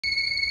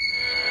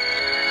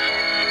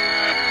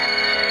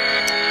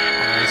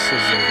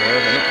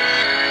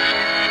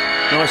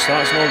honest,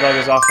 that's Noel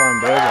Gallagher's Our Flying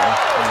Birds.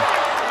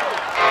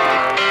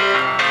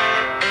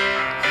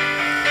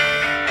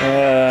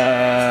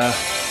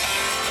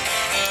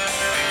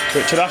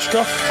 Richard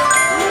Ashcroft?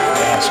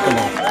 Yes, come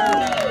on.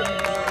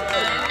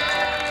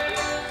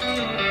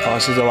 Oh,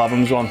 this is the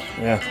Lathams one,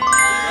 yeah.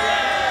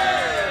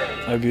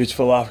 How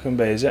beautiful life can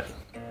be, is it?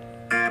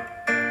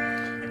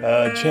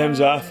 James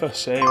Arthur,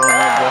 say you want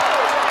that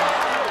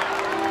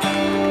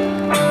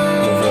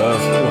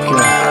Reverve, lucky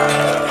man.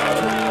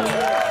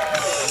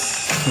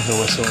 The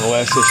Whistle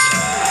Oasis.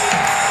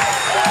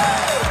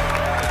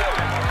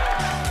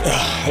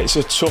 It's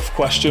a tough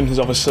question. There's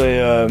obviously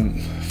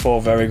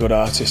 4 very good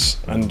artists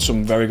and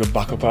some very good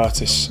backup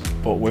artists,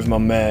 but with my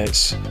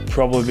mates,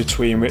 probably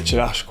between Richard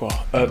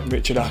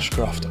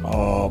Ashcroft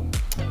or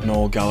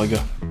Noel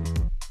Gallagher.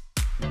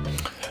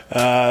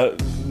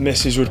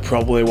 Mrs would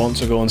probably want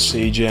to go and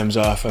see James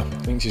Arthur.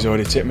 I think she's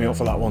already tipped me up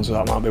for that one, so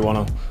that might be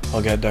one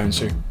I'll get down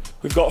to.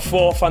 We've got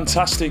 4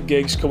 fantastic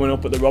gigs coming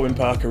up at the Robin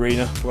Park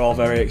Arena. We're all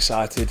very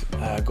excited.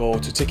 Go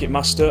to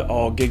Ticketmaster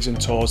or Gigs and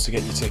Tours to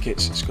get your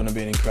tickets. It's going to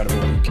be an incredible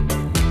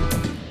week.